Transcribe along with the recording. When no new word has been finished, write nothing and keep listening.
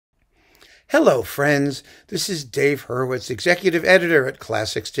Hello, friends. This is Dave Hurwitz, executive editor at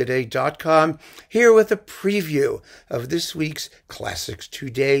ClassicsToday.com, here with a preview of this week's Classics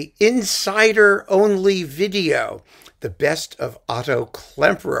Today insider-only video, the best of Otto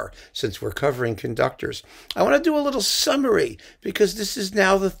Klemperer, since we're covering Conductors. I want to do a little summary, because this is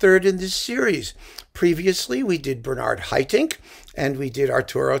now the third in this series. Previously, we did Bernard Haitink, and we did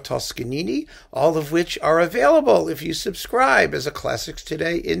Arturo Toscanini, all of which are available if you subscribe as a Classics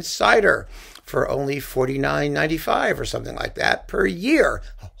Today Insider for only $49.95 or something like that per year,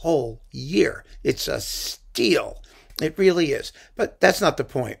 a whole year. It's a steal. It really is. But that's not the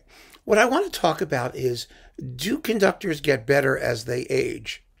point. What I want to talk about is, do conductors get better as they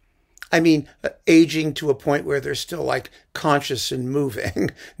age? I mean, aging to a point where they're still like conscious and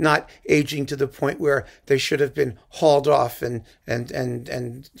moving, not aging to the point where they should have been hauled off and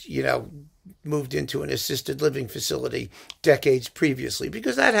moved into an assisted living facility decades previously,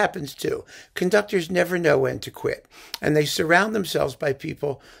 because that happens too. Conductors never know when to quit, and they surround themselves by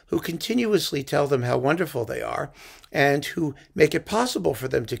people who continuously tell them how wonderful they are and who make it possible for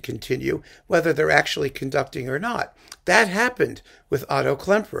them to continue, whether they're actually conducting or not. That happened with Otto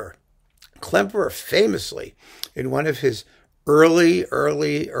Klemperer. Klemperer famously, in one of his early, what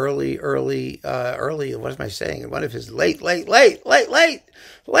am I saying? In one of his late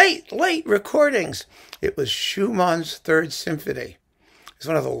recordings, it was Schumann's Third Symphony. It's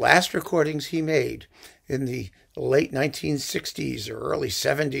one of the last recordings he made in the late 1960s or early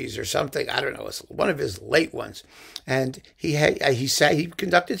 70s or something. I don't know. It's one of his late ones. And he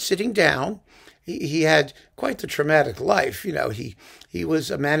conducted sitting down. He had quite the traumatic life. He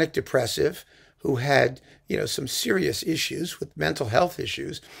was a manic depressive who had, some serious issues with mental health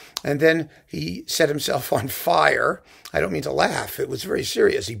issues. And then he set himself on fire. I don't mean to laugh. It was very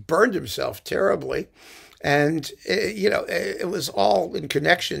serious. He burned himself terribly. And, it was all in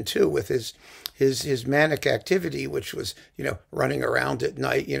connection, too, with his manic activity, which was, running around at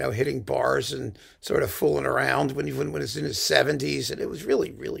night, hitting bars and sort of fooling around when he was in his 70s. And it was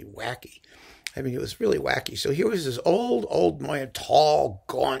really, really wacky. I mean, it was really wacky. So here was this old man, tall,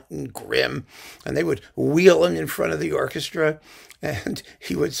 gaunt, and grim, and they would wheel him in front of the orchestra, and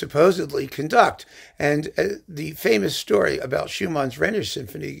he would supposedly conduct. And the famous story about Schumann's Rhenish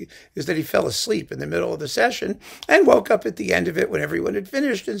Symphony is that he fell asleep in the middle of the session and woke up at the end of it when everyone had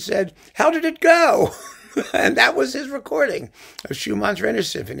finished and said, "How did it go?" And that was his recording of Schumann's Rhenish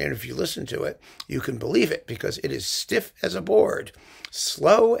Symphony. And if you listen to it, you can believe it, because it is stiff as a board,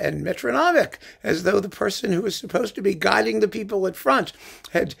 slow and metronomic, as though the person who was supposed to be guiding the people at front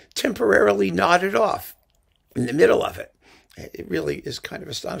had temporarily nodded off in the middle of it. It really is kind of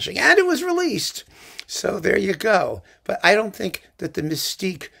astonishing. And it was released. So there you go. But I don't think that the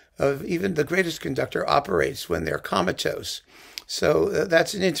mystique of even the greatest conductor operates when they're comatose. So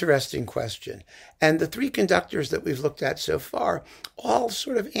that's an interesting question. And the three conductors that we've looked at so far all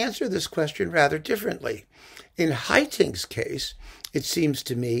sort of answer this question rather differently. In Haitink's case, it seems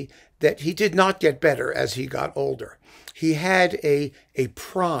to me that he did not get better as he got older. He had a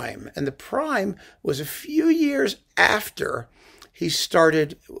prime, and the prime was a few years after he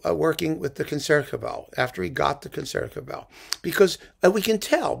started working with the Concertgebouw, after he got the Concertgebouw, because we can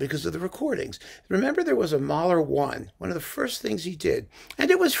tell because of the recordings. Remember, there was a Mahler 1, one of the first things he did,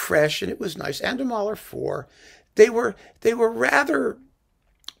 and it was fresh and it was nice, and a Mahler 4. They were rather,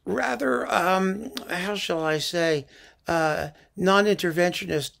 how shall I say,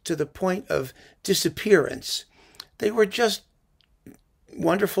 non-interventionist to the point of disappearance. They were just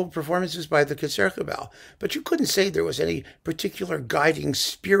wonderful performances by the Concertgebouw, but you couldn't say there was any particular guiding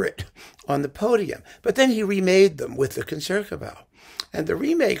spirit on the podium. But then he remade them with the Concertgebouw, and the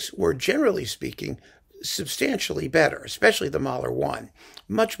remakes were, generally speaking, substantially better, especially the Mahler 1.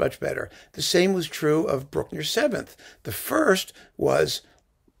 Much, much better. The same was true of Bruckner's 7th. The first was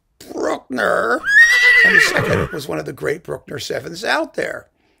Bruckner, and the second was one of the great Bruckner 7ths out there.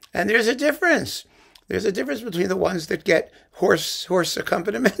 And there's a difference. There's a difference between the ones that get horse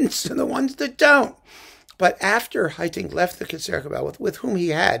accompaniments and the ones that don't. But after Haitink left the Concertgebouw, with whom he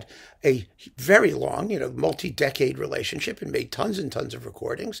had a very long, multi-decade relationship and made tons and tons of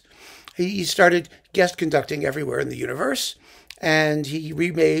recordings, he started guest conducting everywhere in the universe, and he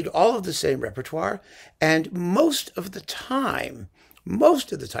remade all of the same repertoire. And most of the time,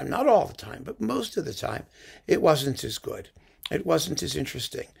 not all the time, but most of the time, it wasn't as good. It wasn't as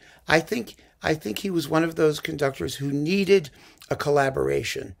interesting. I think he was one of those conductors who needed a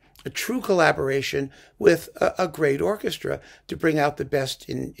collaboration, a true collaboration with a great orchestra to bring out the best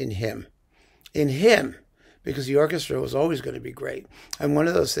in him. because the orchestra was always going to be great. And one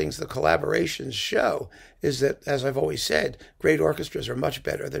of those things the collaborations show is that, as I've always said, great orchestras are much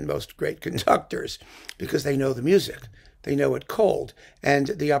better than most great conductors because they know the music. They know it cold. And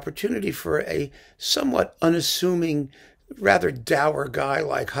the opportunity for a somewhat unassuming, rather dour guy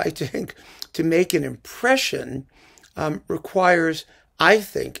like Haitink to make an impression requires, I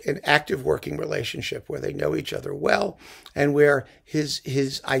think, an active working relationship where they know each other well and where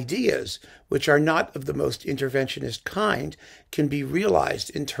his ideas, which are not of the most interventionist kind, can be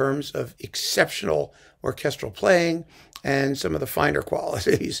realized in terms of exceptional orchestral playing and some of the finer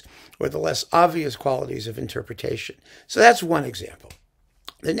qualities or the less obvious qualities of interpretation. So that's one example.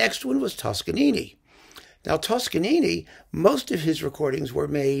 The next one was Toscanini. Now, Toscanini, most of his recordings were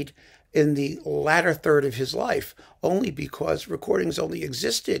made in the latter third of his life, only because recordings only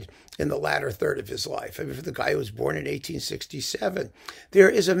existed in the latter third of his life. I mean, for the guy who was born in 1867, there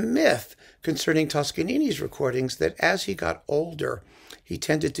is a myth concerning Toscanini's recordings that as he got older, he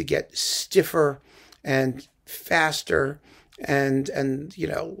tended to get stiffer and faster and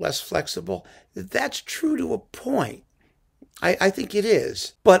less flexible. That's true to a point. I think it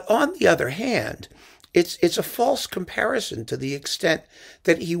is. But on the other hand, it's a false comparison to the extent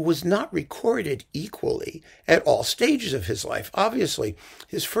that he was not recorded equally at all stages of his life. Obviously,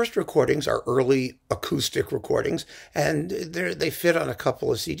 his first recordings are early acoustic recordings, and they fit on a couple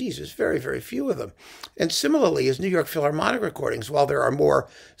of CDs. There's very, very few of them. And similarly, his New York Philharmonic recordings, while there are more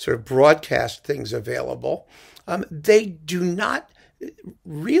sort of broadcast things available, they do not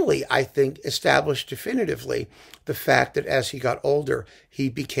really, I think, establish definitively the fact that as he got older, he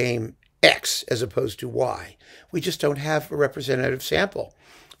became X as opposed to Y. We just don't have a representative sample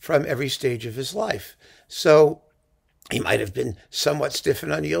from every stage of his life. So he might have been somewhat stiff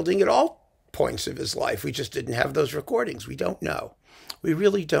and unyielding at all points of his life. We just didn't have those recordings. We don't know. We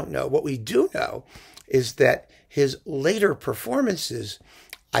really don't know. What we do know is that his later performances,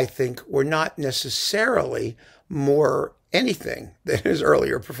 I think, were not necessarily more anything than his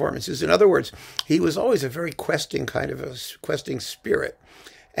earlier performances. In other words, he was always a very questing kind of a questing spirit.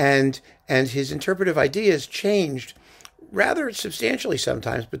 And his interpretive ideas changed rather substantially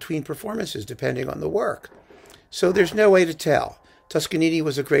sometimes between performances, depending on the work. So there's no way to tell. Toscanini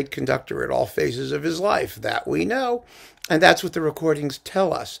was a great conductor at all phases of his life. That we know. And that's what the recordings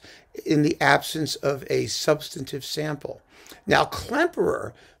tell us in the absence of a substantive sample. Now,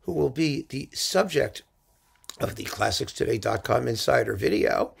 Klemperer, who will be the subject of the ClassicsToday.com Insider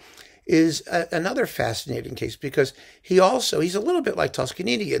video, is another fascinating case because he's a little bit like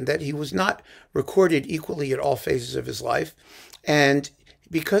Toscanini in that he was not recorded equally at all phases of his life. And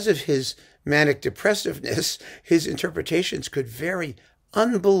because of his manic depressiveness, his interpretations could vary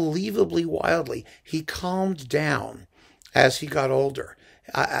unbelievably wildly. He calmed down as he got older.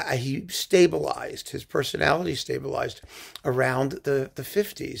 He stabilized, his personality stabilized around the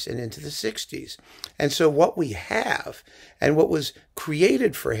 50s and into the 60s. And so what we have and what was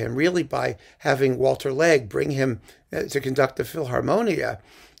created for him really by having Walter Legg bring him to conduct the Philharmonia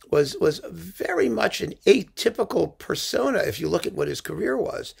was very much an atypical persona if you look at what his career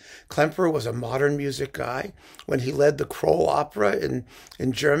was. Klemperer was a modern music guy. When he led the Kroll Opera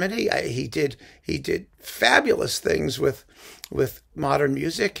in Germany, he did fabulous things with modern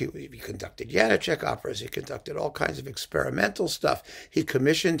music. He conducted Janacek operas. He conducted all kinds of experimental stuff. He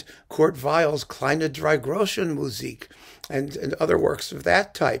commissioned Kurt Weill's Kleine Dreigroschenmusik and other works of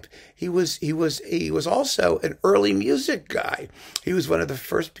that type. He was also an early music guy. He was one of the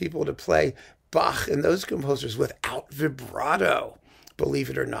first people to play Bach and those composers without vibrato, believe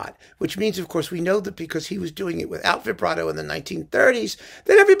it or not, which means, of course, we know that because he was doing it without vibrato in the 1930s,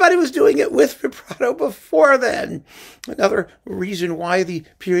 that everybody was doing it with vibrato before then. Another reason why the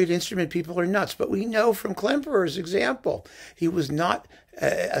period instrument people are nuts. But we know from Klemperer's example, he was not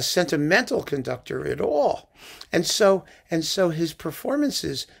a sentimental conductor at all. And so his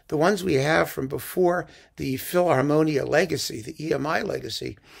performances, the ones we have from before the Philharmonia legacy, the EMI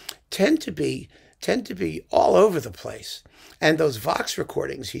legacy, tend to be all over the place. And those Vox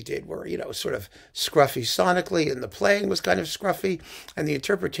recordings he did were, sort of scruffy sonically, and the playing was kind of scruffy, and the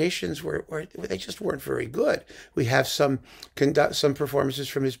interpretations they just weren't very good. We have some performances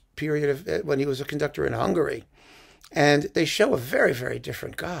from his period of when he was a conductor in Hungary, and they show a very, very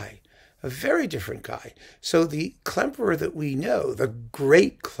different guy. A very different guy. So the Klemperer that we know, the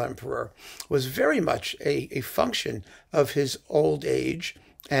great Klemperer, was very much a function of his old age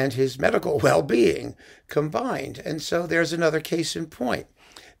and his medical well-being combined. And so there's another case in point.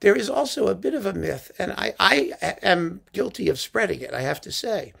 There is also a bit of a myth, and I am guilty of spreading it, I have to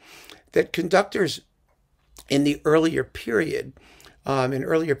say, that conductors in the earlier period in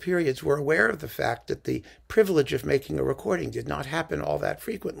earlier periods were aware of the fact that the privilege of making a recording did not happen all that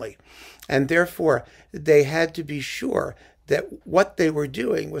frequently. And therefore, they had to be sure that what they were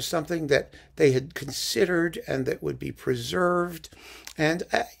doing was something that they had considered and that would be preserved. And,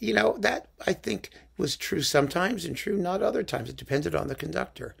 that I think was true sometimes and true not other times. It depended on the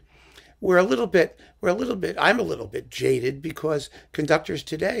conductor. I'm a little bit jaded because conductors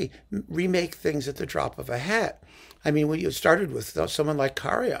today remake things at the drop of a hat. I mean, when you started with someone like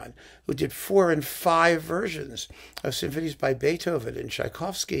Karajan, who did 4 and 5 versions of symphonies by Beethoven and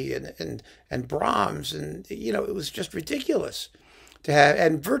Tchaikovsky and Brahms, and, it was just ridiculous to have,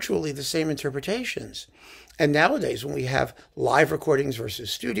 and virtually the same interpretations. And nowadays, when we have live recordings versus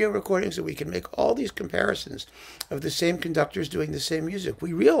studio recordings, and we can make all these comparisons of the same conductors doing the same music,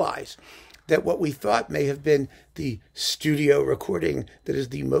 we realize that what we thought may have been the studio recording that is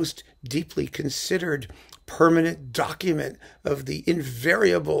the most deeply considered permanent document of the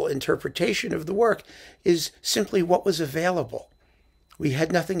invariable interpretation of the work is simply what was available. We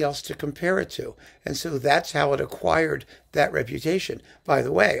had nothing else to compare it to. And so that's how it acquired that reputation. By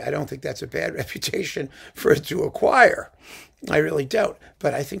the way, I don't think that's a bad reputation for it to acquire. I really don't.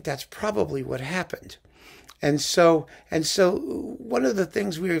 But I think that's probably what happened. And so one of the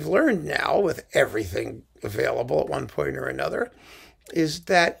things we've learned now with everything available at one point or another is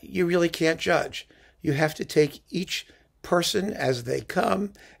that you really can't judge. You have to take each person as they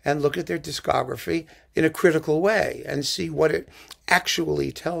come and look at their discography in a critical way and see what it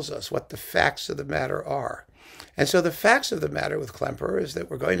actually tells us, what the facts of the matter are. And so the facts of the matter with Klemperer is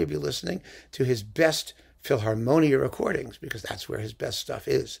that we're going to be listening to his best Philharmonia recordings, because that's where his best stuff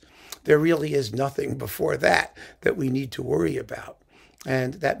is. There really is nothing before that we need to worry about.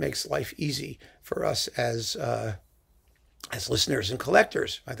 And that makes life easy for us as listeners and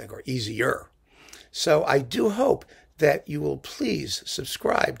collectors, I think, or easier. So I do hope that you will please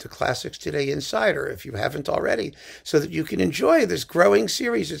subscribe to Classics Today Insider if you haven't already, so that you can enjoy this growing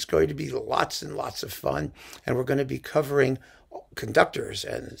series. It's going to be lots and lots of fun, and we're going to be covering conductors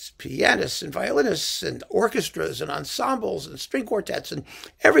and pianists and violinists and orchestras and ensembles and string quartets and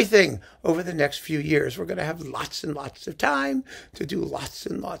everything over the next few years. We're going to have lots and lots of time to do lots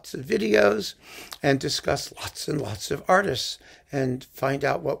and lots of videos and discuss lots and lots of artists and find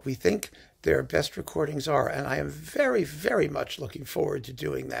out what we think their best recordings are. And I am very, very much looking forward to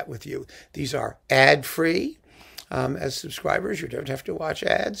doing that with you. These are ad-free. As subscribers, you don't have to watch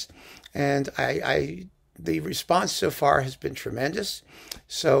ads. And the response so far has been tremendous.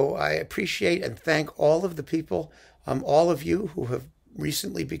 So I appreciate and thank all of the people, all of you who have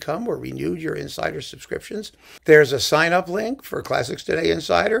recently become or renewed your Insider subscriptions. There's a sign-up link for Classics Today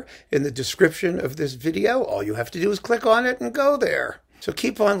Insider in the description of this video. All you have to do is click on it and go there. So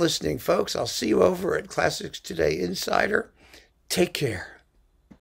keep on listening, folks. I'll see you over at Classics Today Insider. Take care.